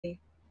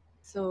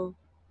So,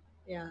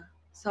 yeah.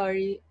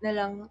 Sorry na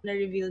lang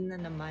na-reveal na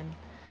naman.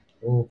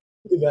 Oh.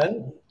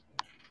 Diba?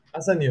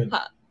 Asan yun?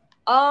 Ha,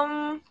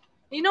 um,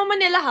 you know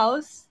Manila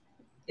House?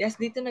 Yes,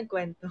 dito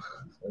nagkwento.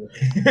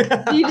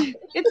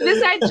 It's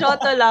beside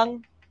Choto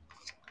lang.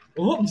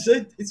 Oh,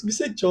 it's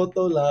beside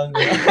Choto lang.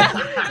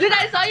 Dude,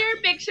 I saw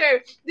your picture.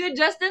 Dude,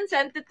 Justin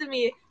sent it to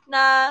me.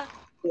 Na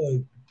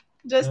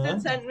Justin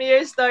Huh? sent me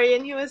your story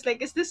and he was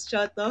like, "Is this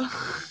Choto?"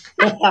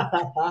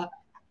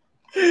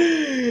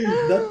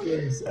 That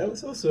place, I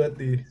was so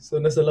sweaty. So,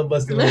 nasa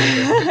labas naman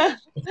kami.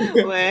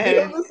 Kailan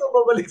Well. gusto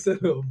babalik sa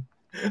loob?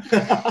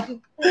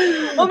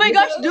 Oh my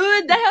gosh,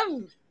 dude, I have...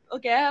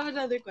 Okay, I have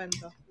another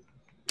kwento.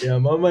 Yeah,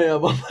 mamaya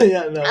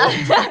na.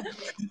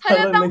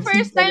 Parang Halatang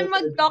first time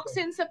nagsipenetrate mag-talk ka.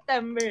 since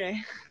September eh.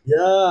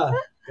 Yeah,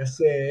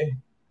 kasi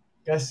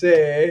Kasi...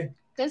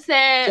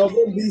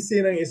 sobrang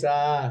busy ng isa.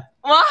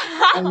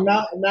 Ang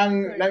Wow! ng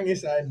Sorry.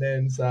 isa and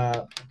then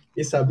sa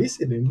isa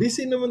busy din.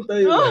 Busy naman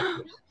tayo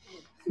lahat.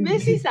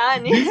 Busy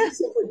saan eh? Busy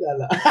sa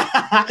pagdala.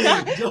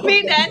 Joke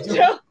Me guys, then, joke.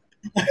 joke.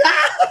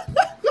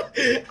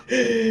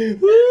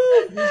 Woo!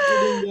 Just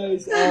kidding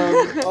guys.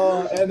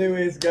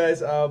 Anyways guys,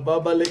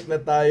 babalik na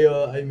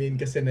tayo. I mean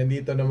kasi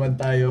nandito naman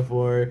tayo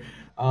for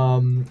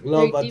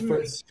Love 30 at minutes.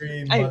 First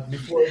Stream, Ay, but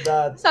before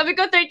that, sabi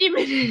ko 30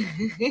 minutes.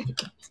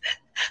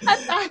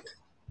 At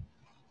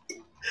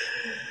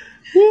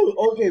woo,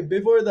 okay,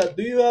 before that,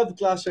 do you have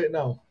class right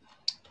now?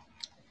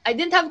 I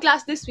didn't have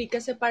class this week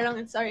kasi parang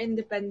it's our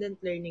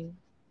independent learning.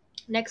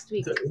 Next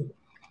It's week.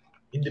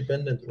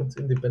 independent. What's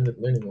independent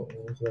learning?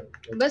 What's that?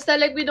 Basta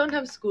like we don't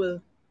have school.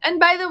 And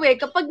by the way,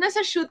 kapag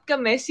nasa shoot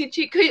kami, si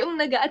Chico yung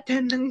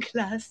nag-a-attend ng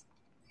class.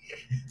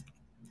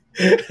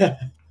 I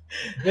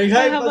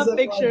Nag-hi have pa a sa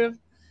picture of...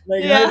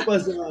 Nag-hi Yeah. pa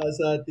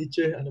sa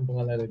teacher. Anong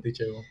pangalan ng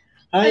teacher mo?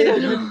 I Hi,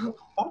 don't know.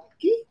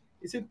 Paki?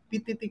 Is it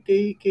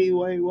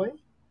PTTKKYY?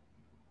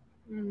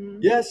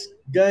 Mhm. Yes,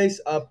 guys,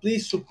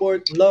 please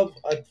support Love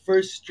at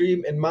First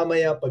Stream and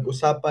mamaya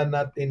pag-usapan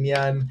natin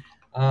 'yan.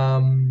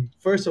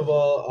 First of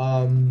all,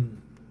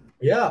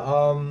 yeah,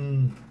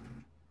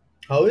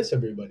 how is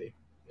everybody?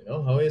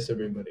 How is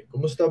everybody?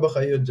 Kumusta ba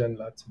kayo diyan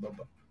lahat sa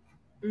baba?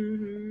 Mhm.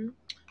 Hmm?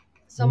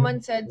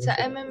 Someone said sa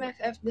Kumusta ba?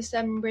 MMFF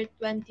December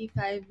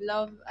 25,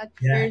 Love at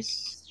First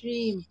Yes.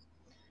 Stream.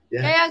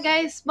 Kaya Yes.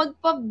 guys,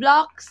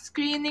 magpa-block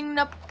screening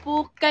na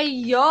po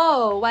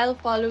kayo while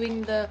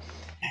following the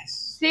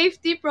Yes.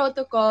 safety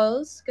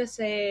protocols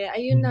kasi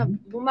ayun na, Mhm.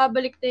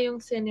 bumabalik na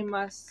yung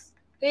cinemas.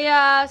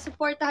 Kaya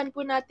supportahan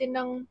po natin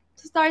ng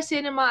Star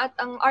Cinema at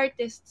ang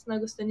artists na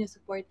gusto niyo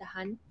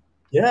supportahan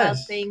while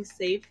Yes. staying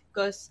safe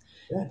because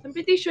Yes. I'm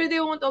pretty sure they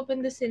won't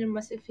open the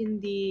cinemas if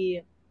hindi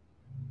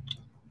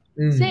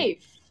Mm.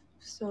 safe.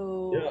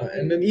 So, Yeah,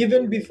 and then ayun.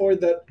 even before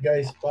that,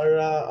 guys, para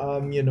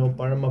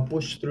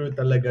ma-push through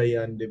talaga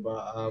 'yan, 'di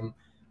ba?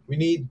 We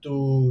need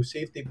to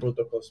safety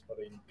protocols pa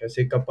rin.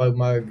 Kasi kapag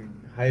mag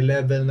high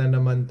level na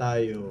naman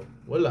tayo,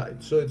 wala.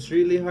 So it's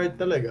really hard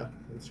talaga.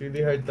 It's really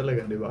hard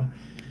talaga, 'di ba?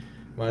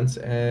 Months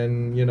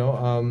and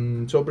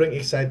sobrang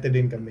excited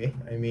din kami.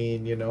 I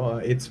mean,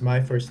 it's my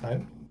first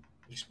time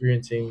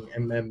experiencing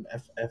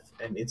MMFF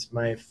and it's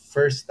my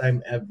first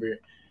time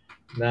ever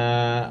na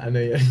ano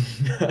yun,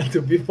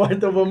 to be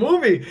part of a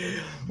movie.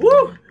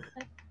 Woo!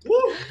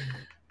 Woo!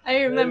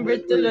 I remember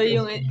Na-remember tuloy ko.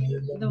 yung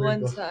the Na-remember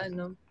one ko. sa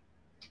ano.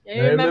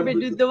 I remember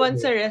Na-remember ko the one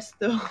tuloy. sa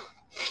resto.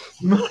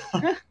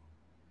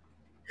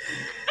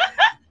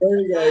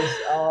 Sorry guys.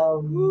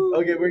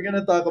 Okay, we're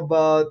gonna talk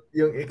about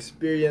yung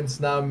experience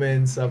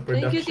namin sa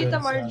Thank you, production Tita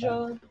sa Marjo.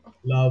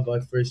 Love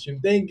at First Stream.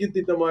 Thank you,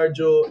 Tita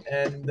Marjo.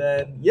 And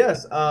then,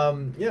 yes,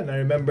 yeah,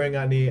 na-remember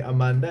nga ni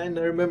Amanda and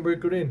na-remember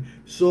ko rin.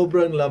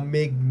 Sobrang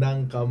lamig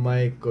ng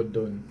kamay ko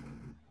dun.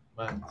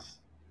 Mans.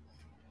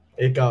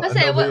 Ikaw, Kasi,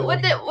 ano ba yung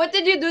what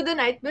did you do the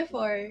night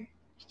before?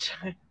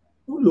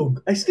 tulog?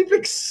 I sleep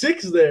like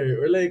 6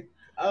 there or like,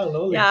 I don't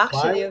know, like Yeah, 5.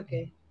 actually,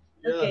 okay.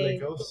 Yeah, like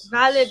Okay. I was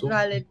Valid, so.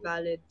 valid,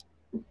 valid.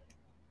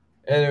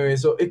 Anyway,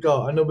 so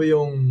ikaw, ano ba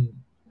yung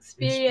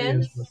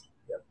experience mo? Experience?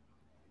 Yeah.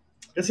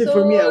 Kasi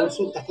for me, I was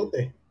So, so takot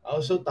eh. I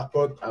was so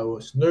takot. I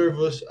was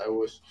nervous. I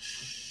was...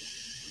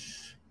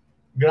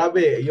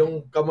 Grabe,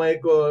 yung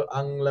kamay ko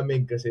ang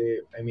lamig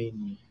kasi, I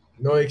mean,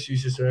 no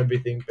excuses or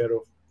everything,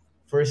 pero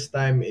first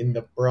time in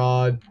the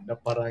prod na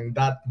parang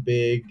that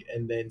big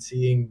and then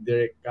seeing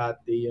Derek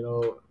Cathy,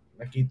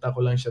 nakita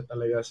ko lang siya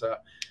talaga sa,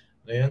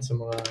 ano yan, sa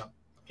mga,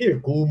 here,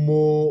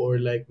 Kumu,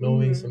 or like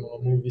knowing sa mhm. mga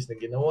movies na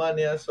ginawa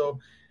niya. So,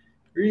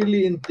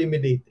 really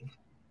intimidating.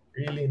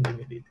 Really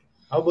intimidating.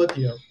 How about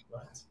you,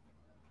 Vance?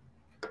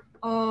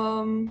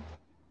 Um,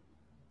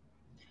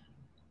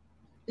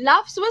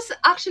 laughs was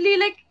actually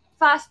like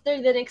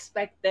faster than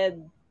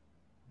expected.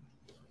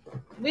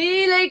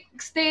 We like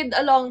stayed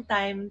a long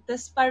time.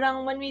 Tapos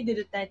parang when we did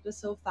it was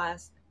so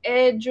fast.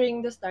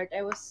 During the start,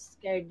 I was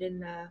scared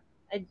din na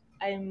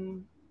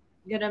I'm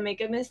gonna make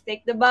a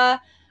mistake. Diba?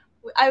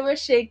 I was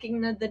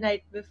shaking na the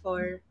night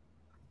before.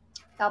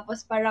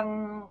 Tapos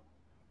parang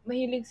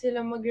mahilig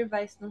sila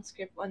mag-revise ng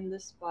script on the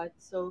spot.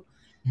 So,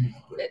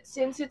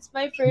 since it's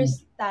my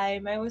first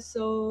time, I was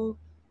so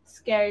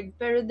scared,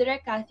 pero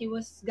Direk Cathy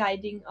was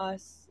guiding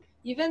us.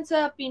 Even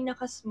sa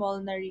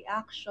pinaka-small na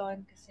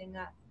reaction, kasi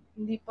nga,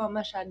 hindi pa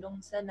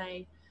masyadong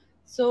sanay.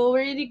 So,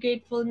 we're really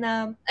grateful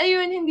na,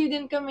 ayun, hindi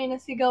din kami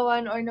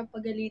nasigawan or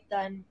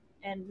napagalitan.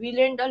 And we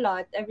learned a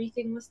lot.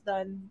 Everything was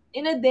done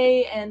in a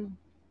day, and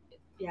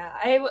yeah,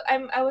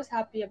 I was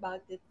happy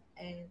about it,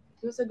 and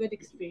it was a good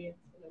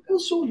experience talaga.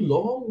 was so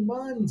long,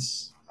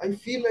 months. I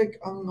feel like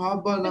ang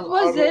haba It ng araw ng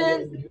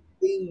wasn't.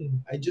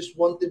 thing. I just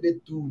wanted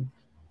it to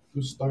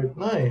start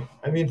na eh.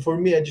 I mean, for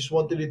me, I just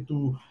wanted it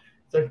to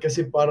start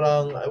kasi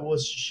parang I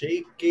was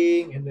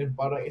shaking and then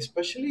parang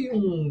especially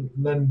yung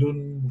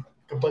nandun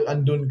kapag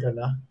andun ka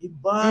na,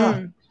 iba.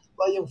 Mm.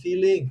 Iba yung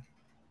feeling.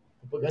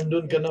 Kapag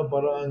andun ka Yeah. na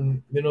parang,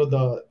 you know,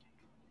 the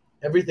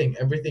everything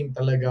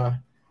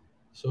talaga.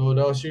 So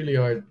that was really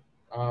hard.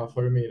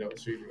 For me, that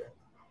was really hard.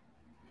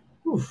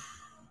 Whew.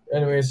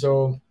 Anyway,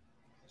 so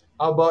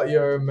how about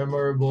your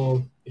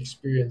memorable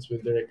experience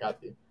with the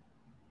Recati?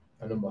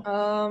 Ano ba?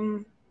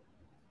 Um,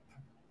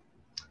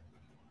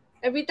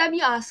 every time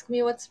you ask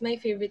me what's my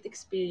favorite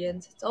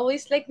experience, it's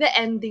always like the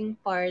ending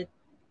part.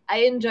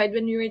 I enjoyed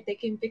when we were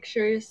taking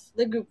pictures,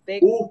 the group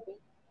pic, Oh,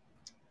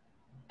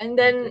 and okay.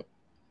 then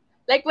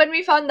like when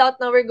we found out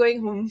now we're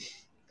going home.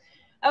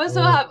 I was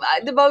so Oh, happy.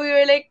 Diba we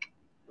were like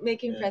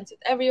making yeah, friends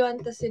with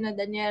everyone. Tas sina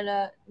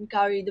Daniela and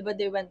Kari, diba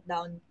they went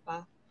down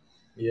pa.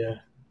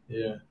 yeah,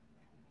 yeah.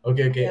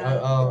 Okay, okay.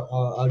 Yeah,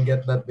 I'll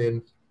get that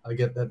then. I'll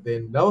get that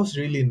then. That was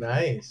really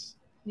nice.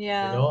 You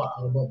yeah, know,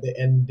 about the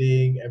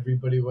ending,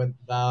 everybody went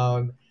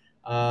down.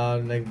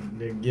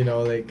 You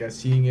know, like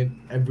seeing it,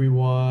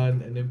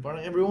 everyone, and then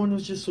parang everyone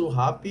was just so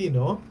happy, you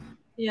know,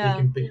 yeah,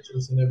 taking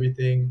pictures and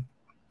everything.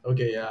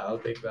 Okay, yeah, I'll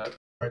take that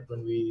part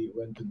when we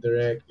went to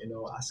direct, you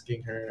know,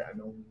 asking her, I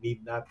know,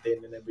 need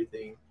natin and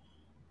everything.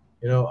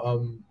 You know,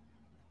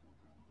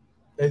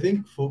 I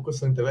think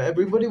focus on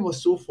everybody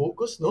was so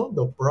focused, no?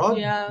 The prod,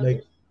 yeah.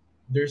 like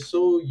they're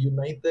so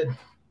united.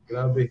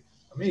 Grabe.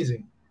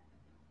 Amazing.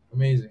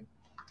 Amazing.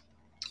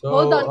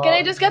 Hold So, on, can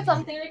I just get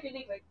something like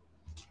really quick?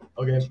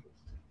 okay.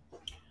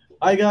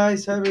 Hi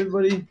guys, hi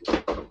everybody.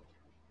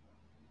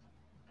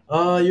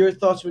 Your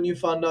thoughts when you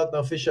found out the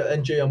official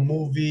entry a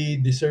movie,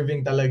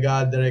 deserving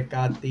talaga,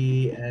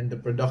 Derekati, and the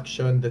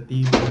production, the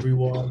team,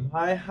 everyone.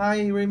 Hi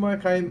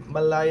Raymark, hi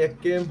Malaya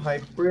Kim, hi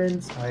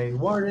Prince, hi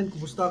Warren,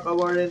 kumusta ka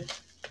Warren?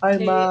 Hi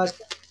Okay, Matt,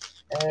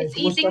 and it's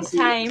kumusta eating si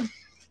time.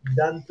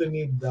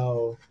 D'Anthony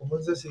daw?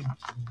 Kumusta si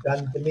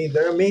D'Anthony?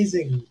 They're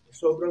amazing.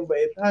 Sobrang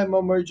bait. Hi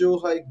Mama Jo,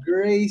 hi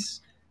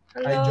Grace,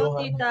 hi Hello,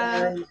 Johan tita.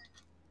 Dan,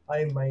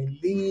 hi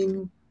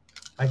Mylene,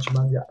 hi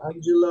Chimanda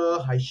Angela,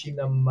 hi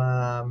Sheena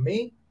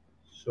Mame,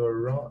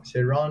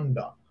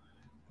 Seronda,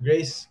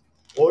 Grace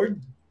Ord,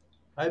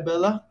 hi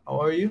Bella,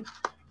 how are you?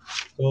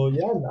 So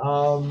yeah,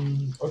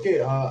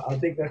 okay, I'll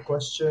take that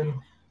question.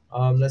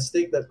 Let's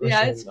take that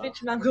Yeah, it's question.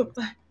 peach mango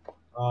pa.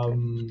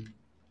 Um,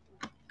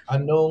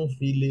 anong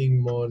feeling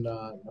mo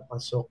na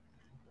napasok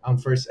ang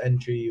first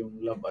entry yung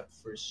Love at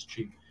First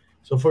Street?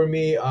 So for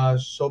me,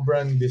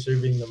 sobrang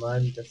deserving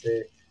naman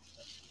kasi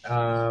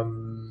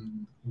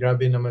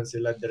grabe naman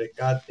sila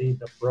Derecati,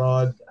 The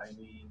Prod. I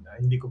mean,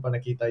 hindi ko pa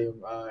nakita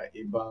yung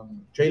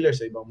ibang trailer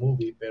sa ibang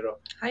movie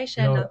pero Hi,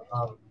 you know,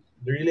 Shanna.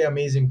 they're really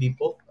amazing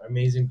people.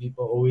 Amazing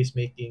people always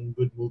making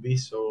good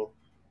movies, so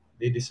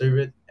they deserve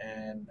it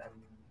and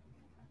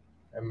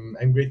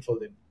I'm grateful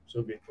then.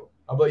 So grateful.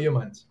 How about you,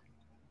 Mans?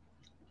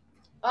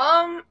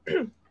 Um,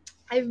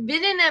 I've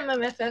been in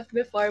MMFF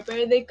before,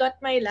 but they cut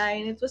my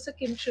line. It was a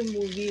kimchi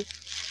movie.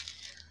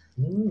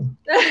 Mm.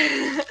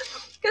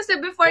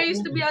 Kasi before I What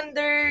used to be movie?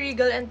 under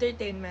Regal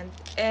Entertainment.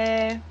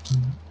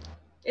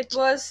 It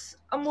was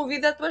a movie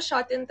that was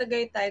shot in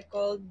Tagaytay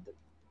called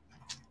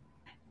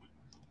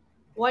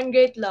One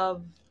Great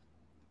Love.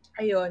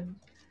 Ayun.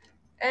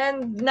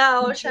 And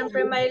now,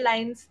 syempre may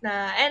lines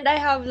na. And I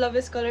have Love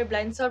is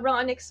Colorblind. Sobrang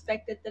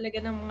unexpected talaga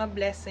ng mga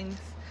blessings.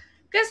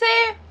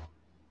 Kasi,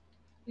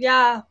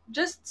 yeah,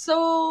 just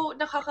so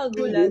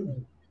nakakagulat.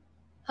 Good.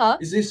 Huh?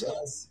 Is this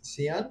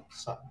Sian?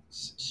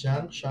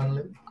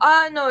 Shanlin?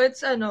 No,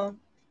 it's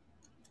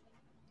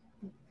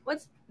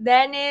what's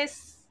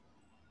Dennis?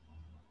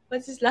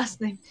 What's his last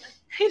name?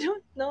 I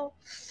don't know.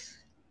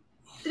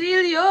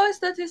 Trillo, is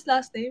that his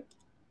last name?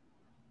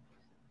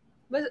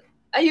 But,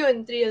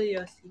 ayun,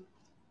 Trillo.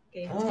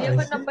 Okay, hindi I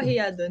ako see.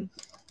 napahiya dun.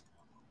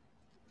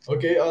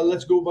 Okay,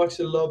 let's go back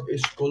to Love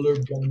is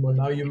Colorblind mo.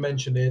 Now you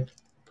mention it.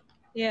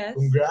 Yes.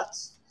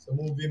 Congrats sa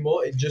movie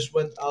mo. It just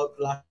went out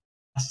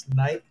last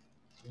night.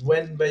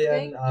 When ba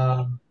yan?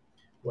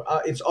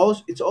 Thank It's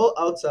all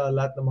out sa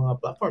lahat ng mga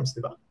platforms,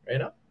 di ba?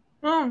 Right now?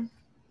 Hmm,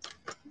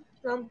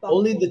 nampak.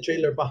 Only the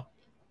trailer pa.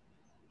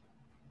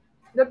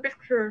 The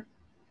picture.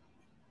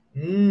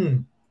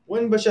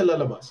 When ba siya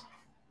lalabas?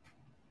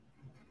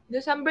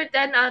 December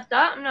 10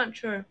 ata? I'm not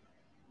sure.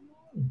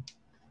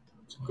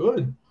 It's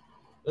good.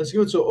 That's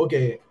good. So,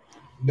 okay.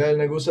 Dahil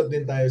nag-usap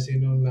din tayo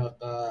sino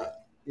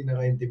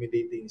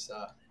pinaka-intimidating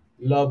sa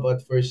Love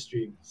at First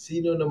Stream.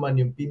 Sino naman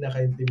yung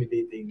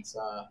pinaka-intimidating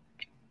sa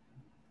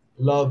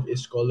Love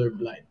is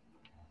Colorblind?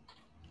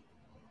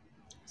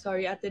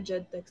 Sorry, Ate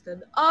Jed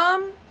texted.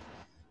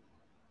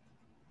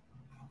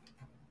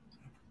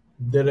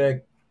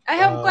 Direct, I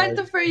have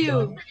kwento for John, you.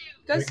 Rick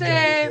John Kasi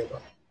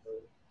Lucero.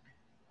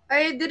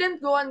 I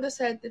didn't go on the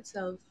set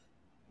itself,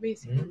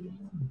 basically.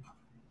 Hmm.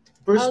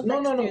 I'll First, no,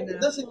 no, text you no. It na.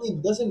 doesn't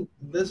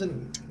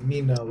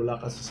mean na wala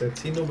ka sa set.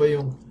 Sino ba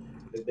yung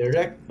the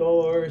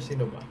director?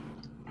 Sino ba?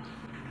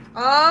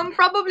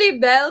 Probably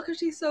Belle, because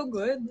she's so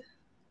good.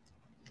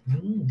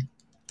 Hmm.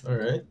 All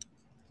right.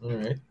 All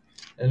right.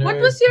 What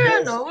Anyways, was your,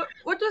 guys, ano,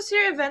 what was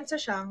your event sa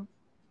Shang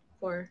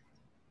for?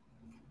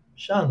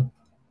 Shang.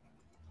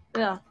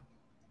 Yeah.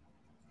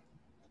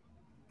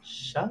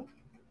 Shang?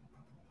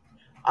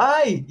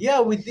 Ay, yeah,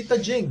 with Tita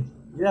Jing.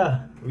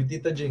 Yeah, with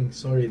Tita Jing.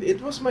 Sorry.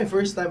 It was my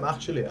first time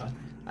actually.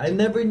 I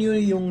never knew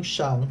yung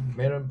Shang.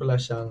 Meron pala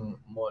siyang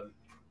mall.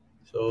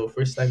 So,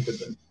 first time ko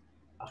dun.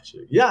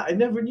 Actually. Yeah, I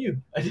never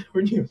knew. I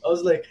never knew. I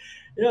was like,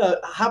 yeah,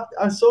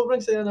 I'm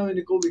sobrang saya namin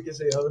ni Kobe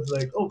kasi I was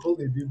like, oh,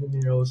 Kobe, have you been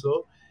here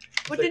also?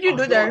 He's What like, did you oh,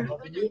 do bro, I there?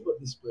 never knew about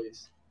this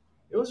place.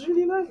 It was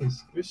really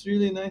nice. It was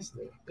really nice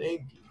there.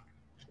 Thank you.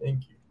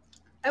 Thank you.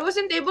 I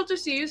wasn't able to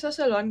see you sa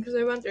salon because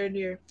I went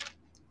earlier.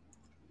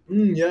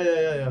 Yeah, yeah,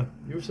 yeah, yeah.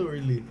 You were so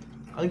early.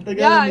 Ang Yeah,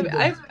 tagal niyo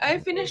dun. I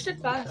finished it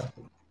fast.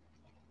 Traffic.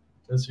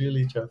 That's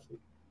really traffic.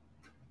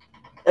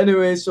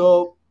 Anyway,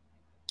 so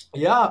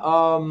yeah,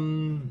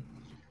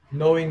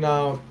 knowing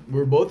now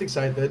we're both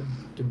excited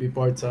to be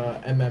part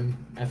sa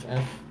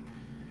MMFF.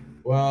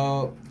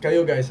 Well,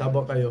 kayo guys, how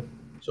about kayo?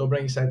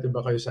 Sobrang excited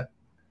ba kayo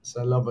sa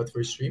Love at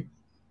First Stream?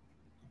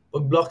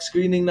 Pag block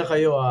screening na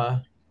kayo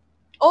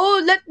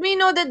Oh, let me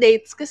know the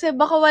dates kasi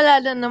baka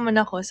wala na naman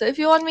ako. So if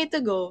you want me to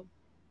go,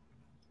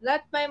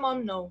 let my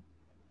mom know.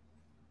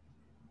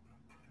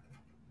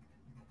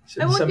 sa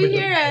I won't be December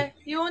here 25. eh.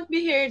 You won't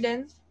be here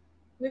then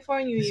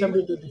before New Year.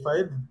 December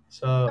 25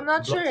 sa I'm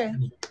not block sure eh.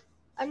 screening.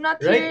 I'm not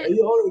Right? here. Are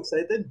you all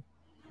excited?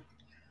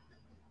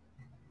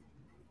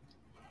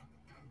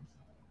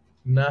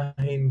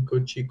 Nahin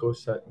ko Chico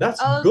sa.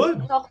 That's I'll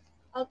good. talk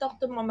I'll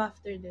talk to mom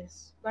after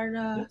this.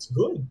 Para That's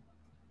good.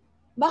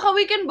 baka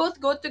we can both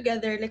go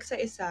together like sa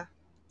isa.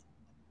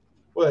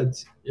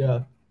 What?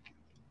 Yeah.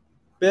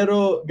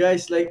 Pero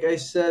guys, like I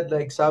said,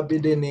 like sabi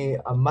din ni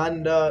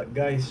Amanda,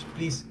 guys,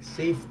 please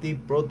safety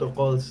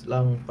protocols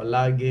lang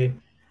palagi.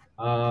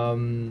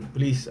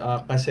 Please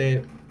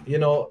kasi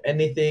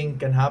anything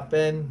can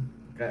happen.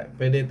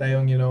 Pwede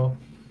tayong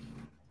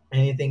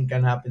anything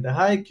can happen. The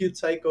hi cute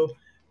psycho.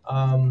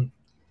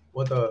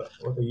 What a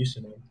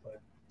username.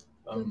 But,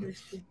 um,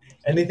 Interesting.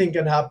 anything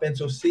can happen.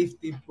 So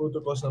safety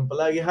protocols lang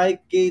palagi. Hi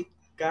Kate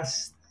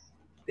Castro.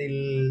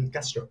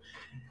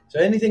 So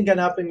anything can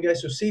happen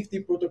guys. So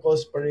safety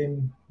protocols pa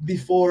rin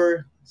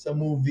before sa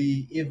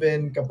movie,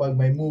 even kapag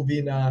may movie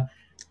na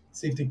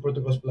safety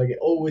protocols palagi.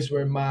 Always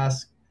wear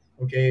mask.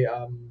 Okay,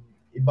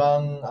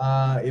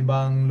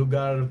 ibang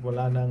lugar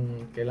wala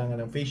nang kailangan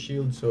ng face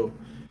shield. So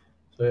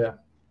yeah.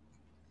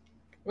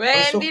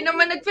 Well, So hindi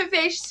naman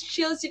nagfe-face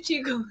shield si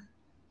Chico.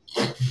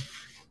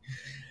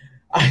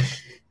 I,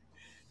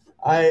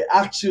 I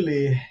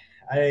actually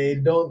I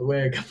don't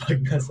wear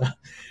kapag nasa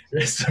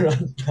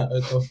restaurant na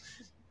ako.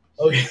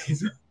 Okay,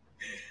 so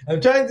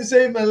I'm trying to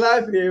save my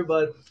life here,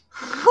 but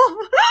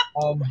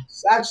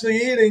it's actually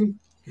eating.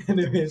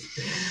 Anyways,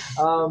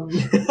 um,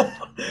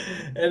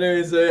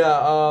 anyways,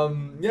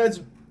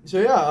 so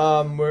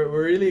yeah, we're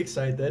really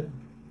excited,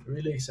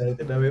 really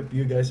excited. I hope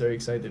you guys are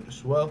excited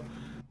as well.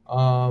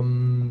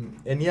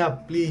 And yeah,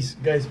 please,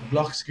 guys,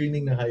 block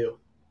screening na kayo.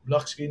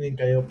 Block screening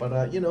kayo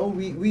para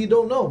we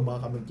don't know,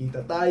 baka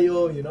magkita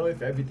tayo.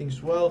 If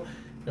everything's well,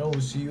 we'll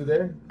see you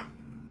there.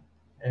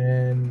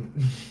 And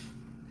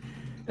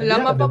and Wala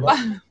yeah, diba?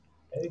 mapapa.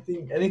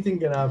 Anything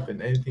can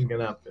happen. Anything can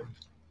happen.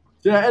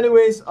 So yeah,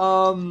 anyways,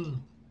 oh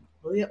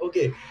yeah,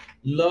 okay.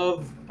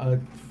 Love at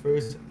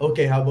first.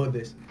 Okay, how about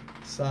this?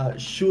 Sa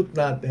shoot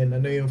natin,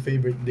 ano yung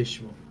favorite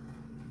dish mo?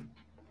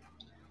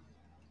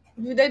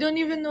 Dude, I don't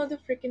even know the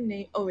freaking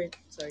name. Oh wait,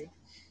 sorry.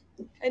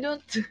 I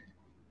don't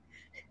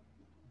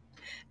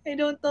I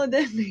don't know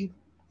the name.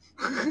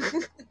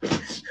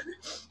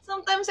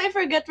 Sometimes I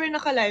forget we're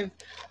naka-live.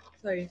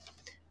 Sorry.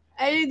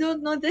 I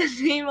don't know the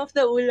name of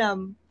the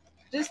ulam.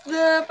 Just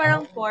the Ah,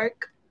 parang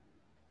pork.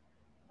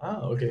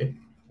 okay.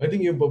 I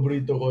think yung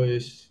paborito ko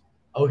is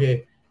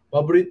okay.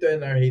 Paborito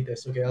and our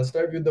haters. Okay, I'll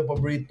start with the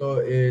paborito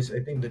is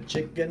I think the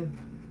chicken.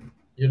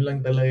 Yun lang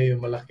talaga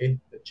yung malaki,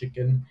 the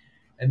chicken.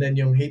 And then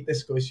yung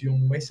haters ko is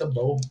yung may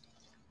sabaw.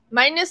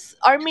 Mine is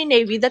Army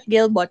Navy that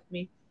Gail bought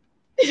me.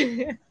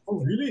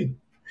 Oh, really?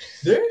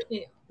 There?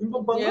 Yeah. Yung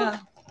Pampanga? Yeah.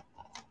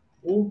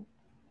 Oh,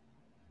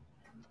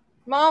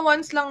 Mga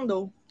once lang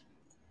though.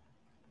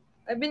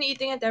 I've been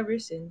eating it ever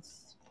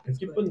since. I It's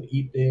keep good. on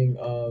eating.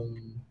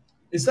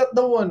 Is that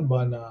the one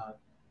ba na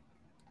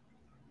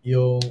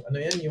yung ano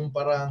yan, yung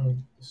parang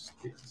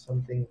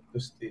something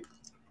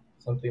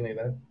like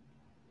that?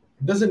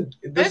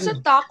 It It's a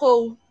doesn't,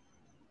 taco.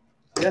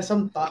 yeah,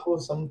 some taco,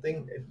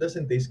 something. It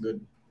doesn't taste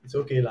good. It's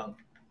okay lang.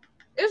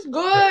 It's Yeah,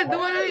 good. The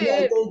one yeah,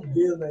 I I ate. told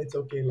Bill na it's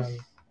okay lang.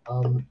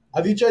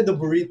 Have you tried the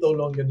burrito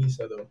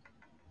longanisa though?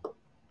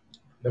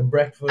 The I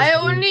breakfast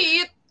only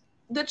burrito. eat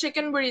the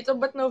chicken burrito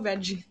but no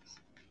veggie.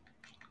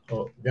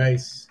 Oh,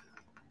 guys,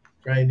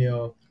 try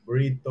nyo.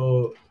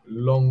 Burrito,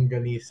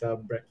 longganisa,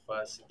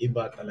 breakfast,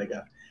 iba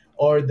talaga.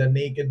 Or the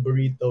naked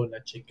burrito na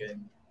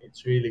chicken.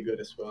 It's really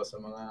good as well sa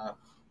mga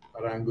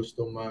parang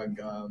gusto mag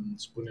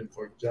spoon and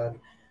fork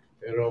dyan.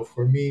 Pero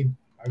for me,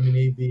 Army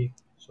Navy,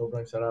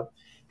 sobrang sarap.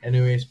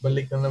 Anyways,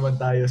 balik na naman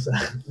tayo sa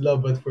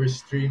Love at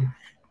First Stream.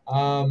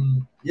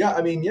 Yeah,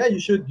 I mean, yeah, you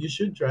should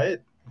try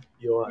it,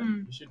 Johan.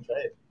 Mm. You should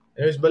try it.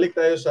 Anyways, balik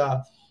tayo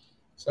sa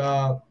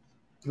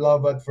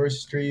Love at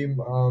First Stream.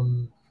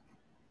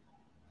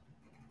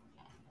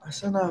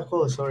 Asan na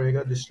ako? Sorry, I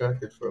got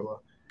distracted for a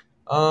while.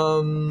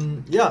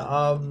 Yeah,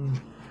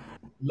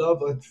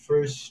 Love at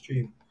First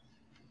Stream.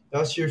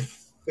 That's your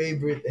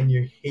favorite and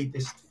your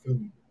hatest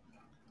food.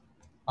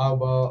 How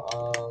about,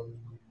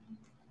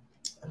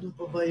 ano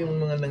pa ba yung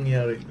mga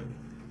nangyari doon?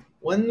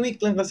 1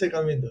 week lang kasi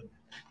kami doon,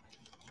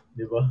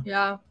 di ba?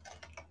 Yeah.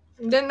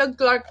 And then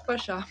nag-Clark pa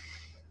siya.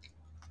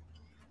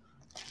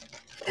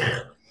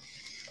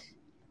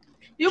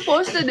 You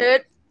posted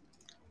it.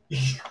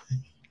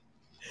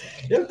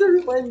 You have to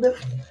remind them.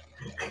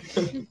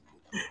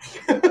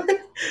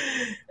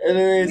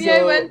 Anyway, Me, I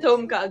so, went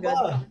home kaagad.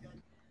 ah,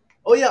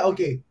 oh yeah,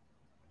 okay.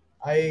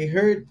 I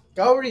heard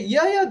Kaori.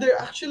 Yeah, yeah, they're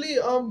actually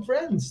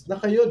friends na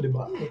kayo, di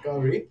ba? Ni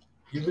Kaori.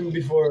 Even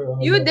before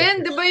You Love at din,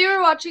 di First. ba you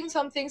were watching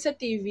something sa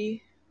TV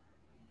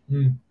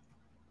Hmm.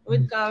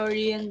 with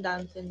Kaori and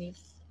Anthony?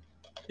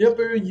 Yeah,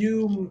 pero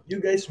you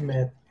guys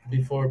met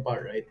before pa,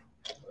 right?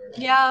 Or,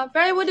 Yeah,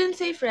 but I wouldn't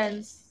say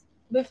friends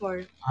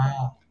before.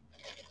 ah,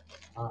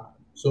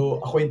 so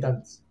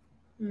acquaintance.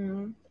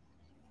 Hmm.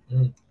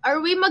 Mm. Are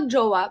we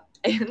magjowa?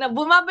 Ayun na,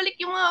 bumabalik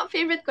yung mga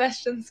favorite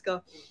questions ko.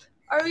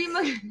 Are we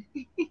mag...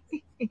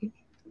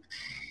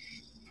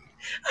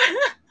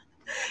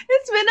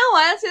 It's been a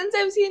while since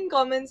I've seen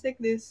comments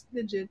like this.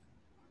 Legit.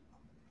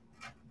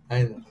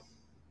 I know.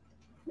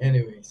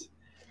 Anyways.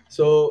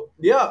 So,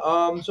 yeah,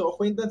 so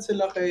acquaintance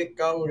sila kay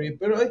Kaori,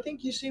 pero I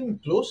think you seem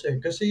close eh,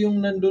 kasi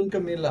yung nandun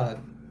kami lahat,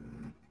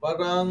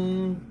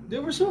 parang, they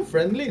were so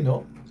friendly,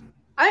 no?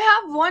 I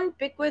have one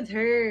pic with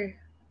her.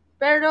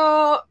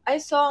 Pero I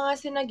saw nga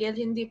si Nagel,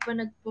 hindi pa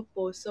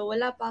nagpo-post. So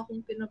wala pa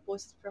akong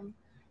pinopost from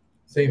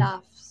Same,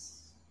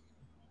 laughs.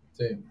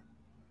 same,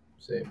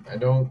 same. I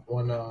don't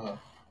wanna,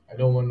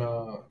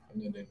 ano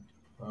din,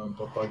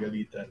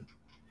 papagalitan.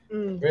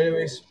 Mm. But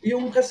anyways,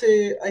 yung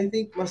kasi, I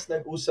think mas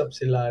nag-usap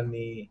sila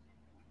ni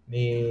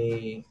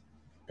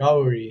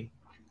Kaori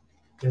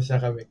kesa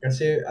kami.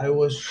 Kasi I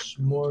was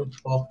more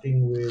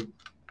talking with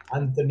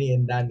Anthony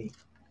and Danny.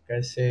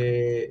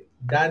 Kasi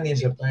Danny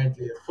is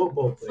apparently a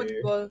football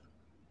player. Football.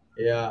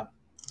 Yeah.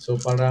 So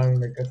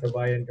parang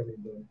nagkasabayan kami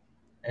doon.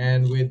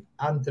 And with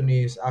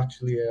Anthony is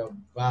actually a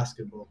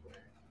basketball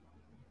player.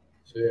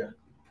 So yeah.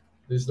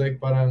 There's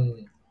like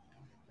parang,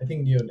 I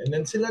think yun. And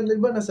then sila, di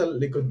ba nasa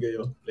likod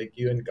kayo? Like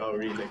you and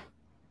Kaori,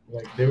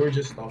 like they were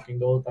just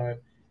talking the whole time.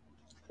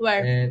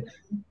 Where? And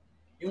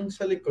yung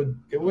sa likod,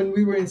 when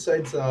we were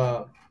inside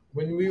sa,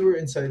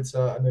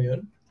 ano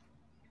yun?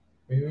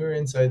 When we were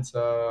inside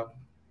sa,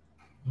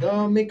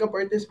 the makeup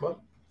artist ba?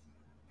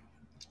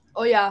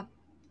 Oh yeah.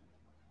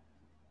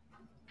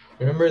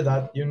 Remember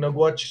that? Yung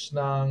nag-watch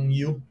ng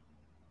You?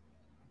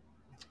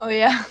 Oh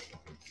yeah.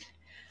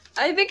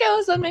 I think I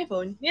was on my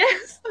phone.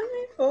 Yes, on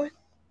my phone.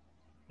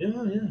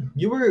 Yeah, yeah.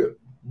 You were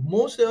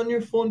mostly on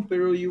your phone,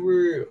 pero you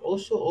were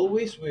also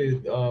always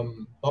with,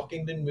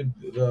 talking din with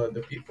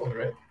the people,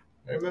 right?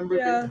 I remember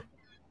Yeah. clearly.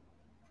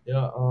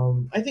 Yeah,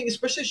 I think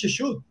especially sa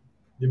shoot.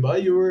 Di ba?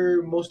 You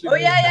were mostly Oh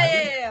yeah, with yeah, yeah,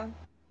 Danny. yeah.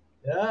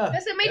 Yeah,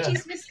 Kasi may yeah.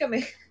 chismis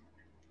kami.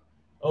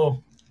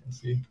 Oh, I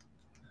see.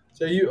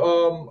 So you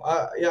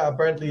yeah,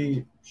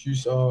 apparently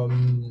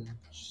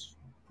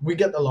we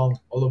get along,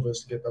 all of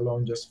us get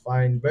along just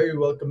fine, very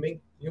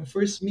welcoming. Yung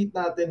first meet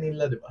natin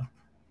nila, di ba?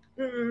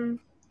 Mm-mm.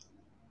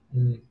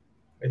 Mm.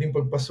 I think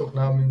pagpasok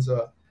namin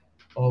sa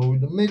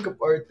with the makeup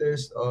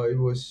artist, it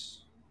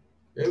was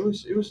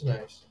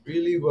nice.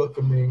 Really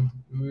welcoming,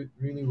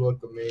 really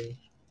welcoming.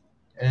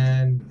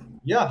 And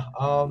yeah,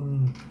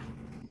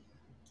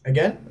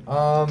 again,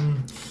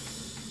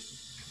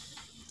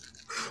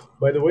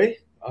 by the way,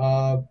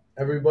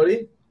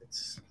 everybody,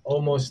 it's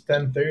almost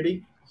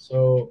 10:30.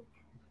 So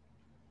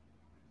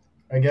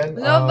again,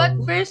 Love at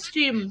first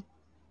stream.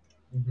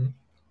 mhm.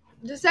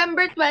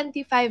 December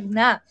 25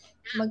 na.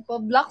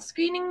 Magpa-block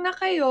screening na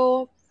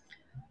kayo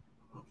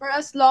for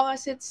as long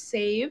as it's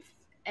safe.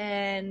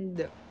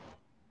 And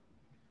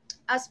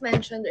as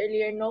mentioned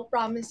earlier, no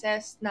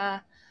promises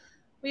na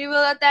we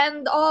will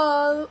attend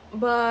all,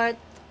 but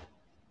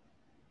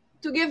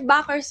to give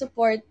back our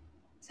support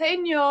sa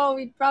inyo,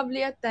 we'd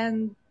probably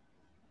attend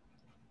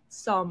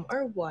some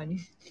or one.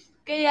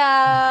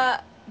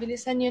 Kaya,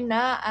 bilisan nyo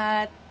na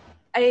at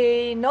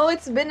I know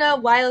it's been a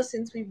while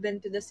since we've been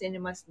to the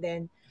cinemas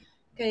then.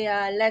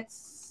 Kaya,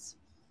 let's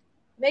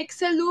make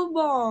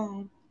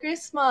salubong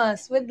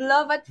Christmas with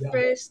Love at Yeah.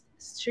 First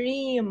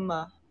Stream.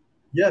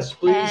 Yes,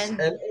 please.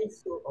 And And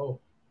also,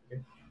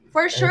 okay.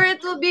 for sure And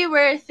it will be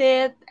worth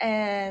it,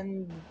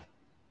 and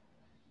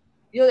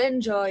you'll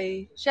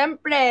enjoy.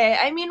 Syempre,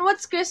 I mean,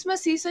 what's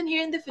Christmas season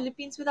here in the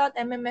Philippines without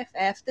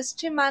MMFF? Tas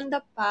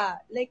Chimanda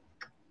pa. Like,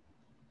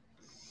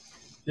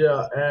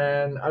 Yeah,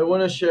 and I want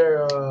to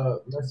share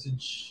a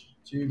message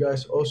to you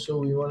guys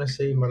also. We want to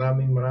say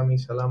maraming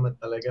salamat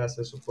talaga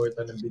sa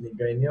suporta na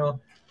binigay nyo.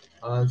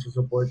 Sa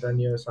suporta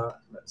niyo sa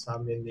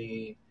amin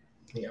ni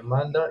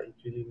Amanda. It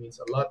really means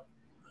a lot.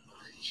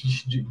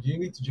 Do you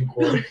need to drink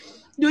water?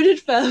 dude,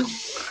 it fell.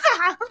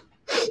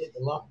 I ate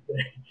a lot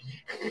there.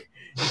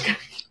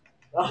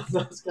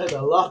 That's kind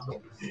of a lot.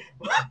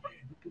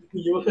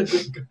 You want to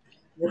drink?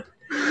 You,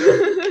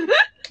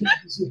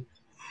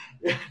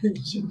 you,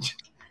 you should,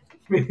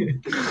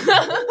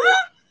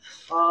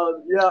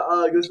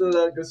 yeah,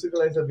 gusto ko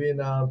lang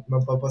sabihin na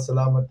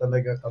magpapasalamat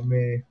talaga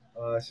kami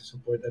sa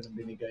support na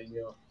binigay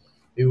nyo.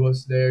 It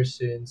was there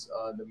since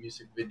the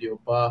music video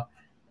pa.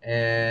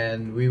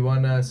 And we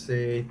wanna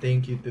say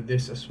thank you to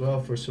this as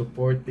well for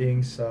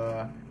supporting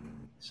sa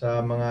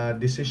mga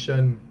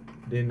decision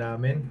din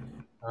namin.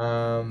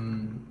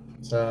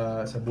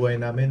 Sa buhay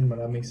namin,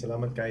 maraming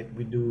salamat kahit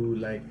we do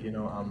like,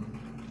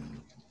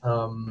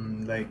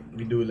 like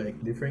we do like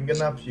different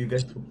ganaps, you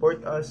guys support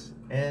us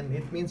and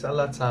it means a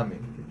lot sa amin.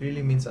 It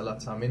really means a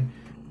lot sa amin.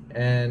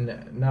 And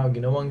now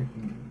ginawa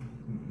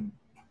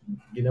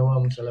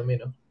mo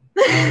salamin, no?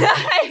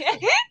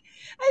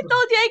 I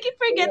told you, I keep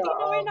So forgetting yeah,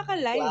 na we're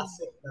naka-live.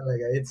 classic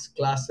talaga. It's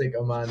classic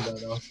Amanda,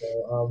 no?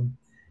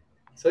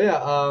 So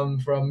yeah,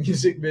 from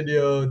music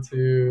video to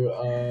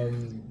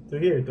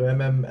here to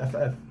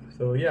MMFF.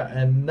 So yeah,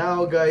 and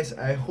now guys,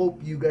 I hope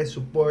you guys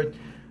support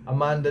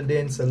Amanda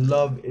din sa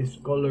Love is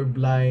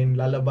Colorblind.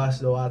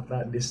 Lalabas daw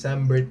ata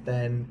December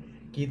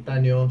 10.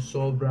 Kita nyo,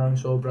 sobrang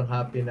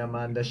happy na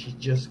Amanda. She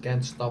just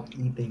can't stop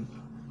eating.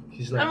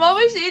 She's like, I'm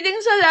always eating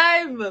sa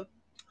live.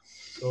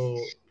 so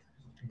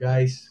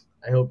guys,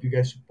 I hope you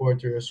guys support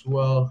her as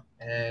well.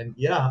 And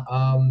yeah,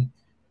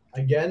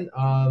 again,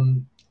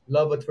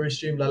 Love at First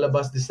Stream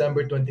lalabas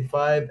December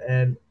 25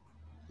 and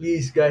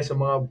please guys sa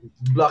mga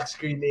block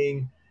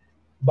screening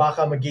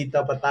baka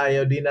magkita pa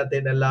tayo di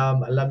natin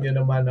alam nyo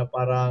naman na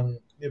parang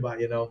di ba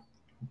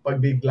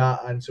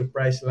pagbiglaan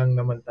surprise lang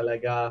naman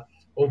talaga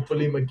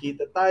hopefully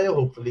magkita tayo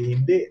hopefully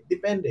hindi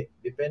depende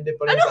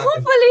pa rin Ano sa atin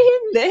hopefully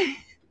hindi?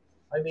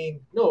 I mean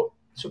no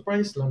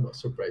surprise lang ba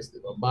surprise di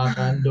ba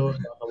baka andon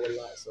baka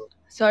wala so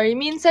Sorry,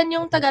 minsan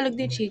yung Tagalog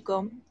ni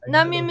Chico,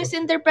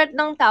 nami-misinterpret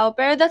ng tao,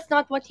 pero that's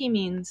not what he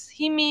means.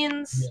 He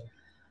means, yeah yeah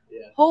can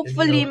you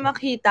hopefully help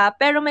makita,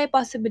 pero may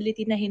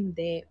possibility na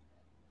hindi.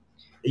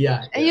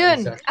 yeah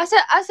Ayun,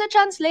 exactly as a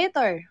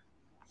translator.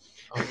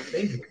 oh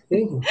thank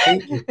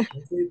you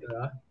translator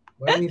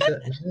maraming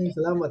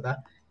salamat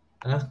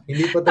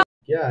hindi pa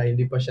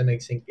hindi pa siya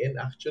nag-sink in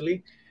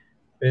actually.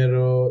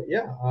 Pero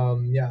yeah,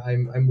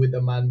 I'm with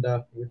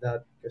Amanda with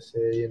that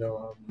kasi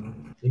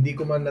hindi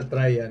ko man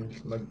na-try yan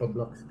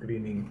magpa-block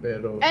screening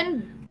pero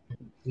And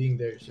being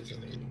there is just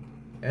amazing.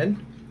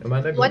 And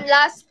Amanda, go. one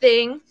last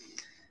thing,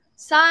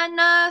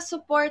 sana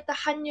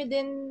supportahan nyo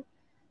din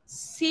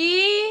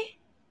si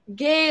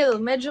Gail.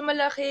 Medyo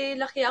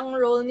malaki-laki ang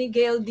role ni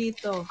Gail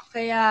dito.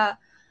 Kaya,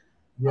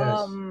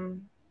 Yes.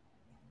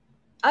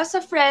 as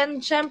a friend,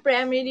 syempre,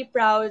 I'm really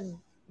proud.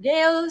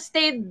 Gail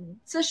stayed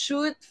sa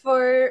shoot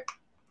for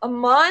a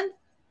month.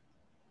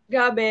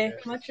 Grabe,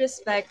 much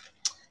respect.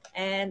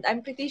 And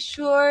I'm pretty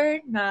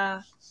sure na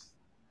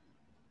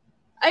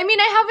I mean,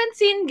 I haven't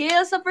seen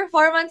Gail sa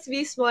performance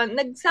mismo.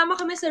 Nagsama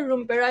kami sa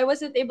room pero I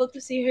wasn't able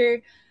to see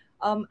her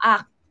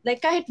act.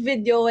 Like kahit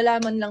video,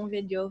 wala man lang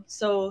video.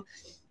 So,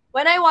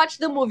 when I watch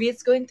the movie,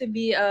 it's going to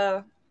be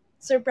a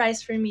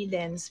surprise for me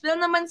then.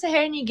 Spill naman sa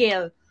hair ni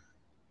Gail.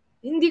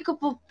 Hindi ko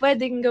po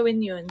pwedeng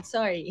gawin yun.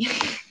 Sorry.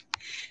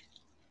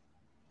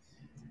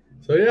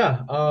 So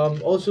yeah,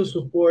 also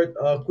support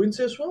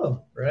Quincy as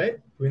well, right?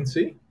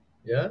 Quincy,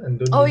 yeah, and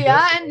Oh Dun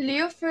yeah, Dust, and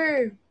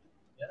Leofer.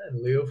 yeah, and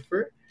Leo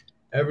Fur.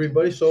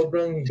 Everybody,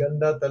 sobrang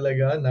ganda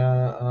talaga na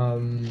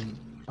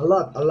a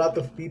lot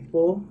of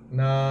people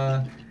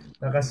na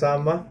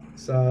nakasama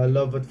sa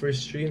Love at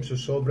First Stream. So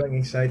sobrang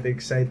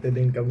excited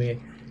din kami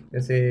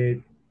kasi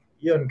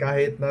yun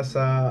kahit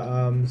nasa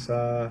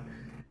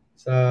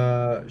sa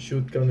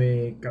shoot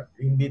kami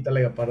hindi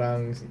talaga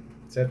parang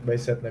set by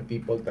set na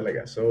people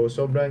talaga. So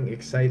sobrang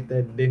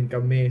excited din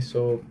kami.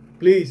 So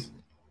please,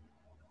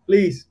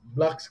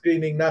 block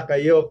screening na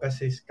kayo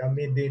kasi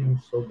kami din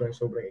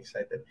sobrang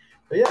excited.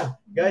 So yeah,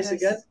 guys, Yes.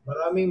 again,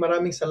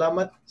 maraming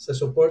salamat sa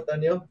suporta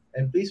nyo.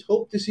 And please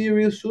hope to see you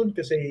real soon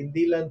kasi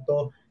hindi lang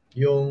to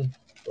yung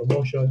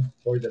promotion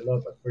for the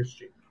Love at First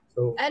Street.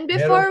 So, And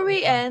before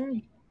we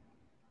end,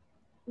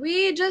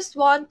 we just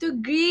want to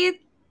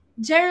greet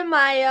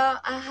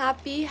Jeremiah a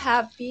happy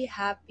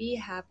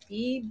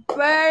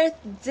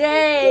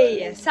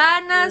birthday!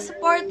 Sana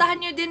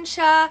supportahan nyo din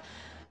siya,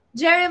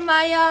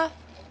 Jeremiah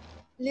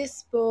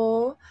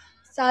Lispo,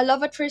 sa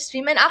Love at First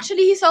Stream. And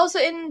actually, he's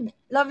also in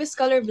Love is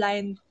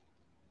Colorblind.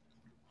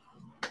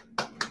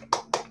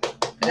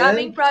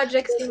 Daming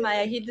projects ni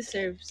Maya, he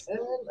deserves.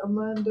 And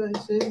Amanda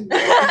is saying,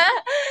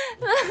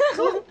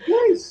 oh,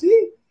 guys,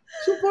 see?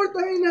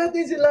 Supportahin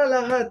natin sila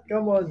lahat.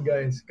 Come on,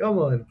 guys. Come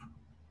on.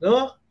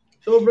 No?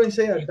 Sobrang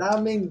saya.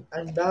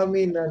 Ang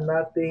dami na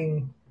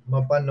nating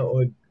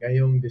mapanood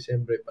ngayong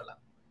Disyembre pa lang.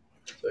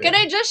 So, Can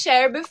yan. I just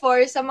share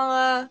before sa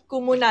mga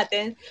kumu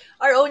natin?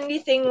 Our only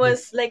thing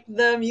was like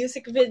the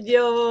music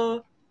video,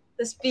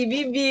 tas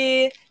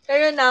PBB.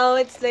 Pero now,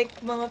 it's like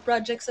mga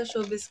projects sa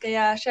showbiz.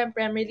 Kaya,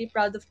 syempre, I'm really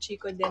proud of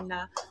Chico din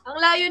na ang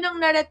layo ng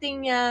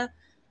narating niya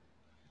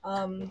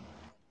um, Thank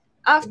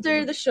you, after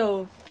man. the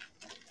show.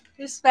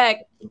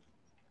 Respect.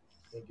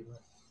 Thank you,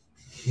 man.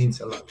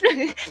 Means a lot.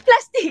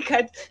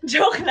 Plastikan.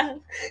 Joke lang.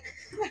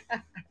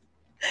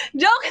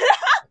 Joke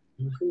lang.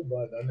 Yung so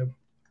bad. Ano,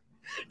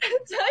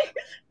 Sorry.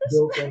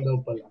 joke lang daw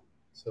pala.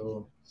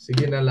 So,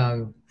 sige na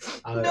lang.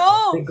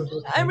 No! Think of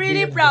it I'm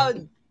really again. proud.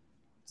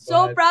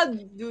 So But proud,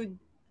 dude.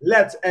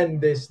 let's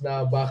end this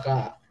na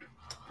baka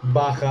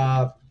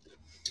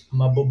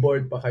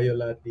maboboard pa kayo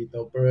lahat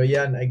dito. Pero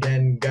yan,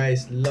 again,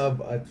 guys,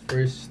 Love at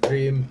First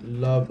Stream,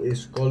 Love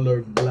is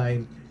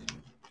Colorblind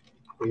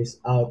is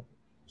out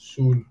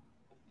soon.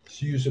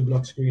 See you sa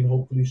black screen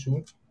hopefully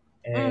soon.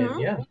 And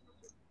Mm-hmm. yeah,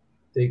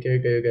 take care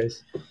kayo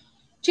guys.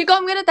 Chico,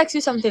 I'm gonna text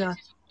you something.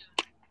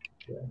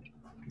 Yeah.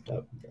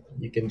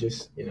 You can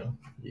just, you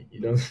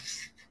don't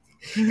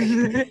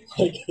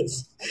I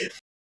guess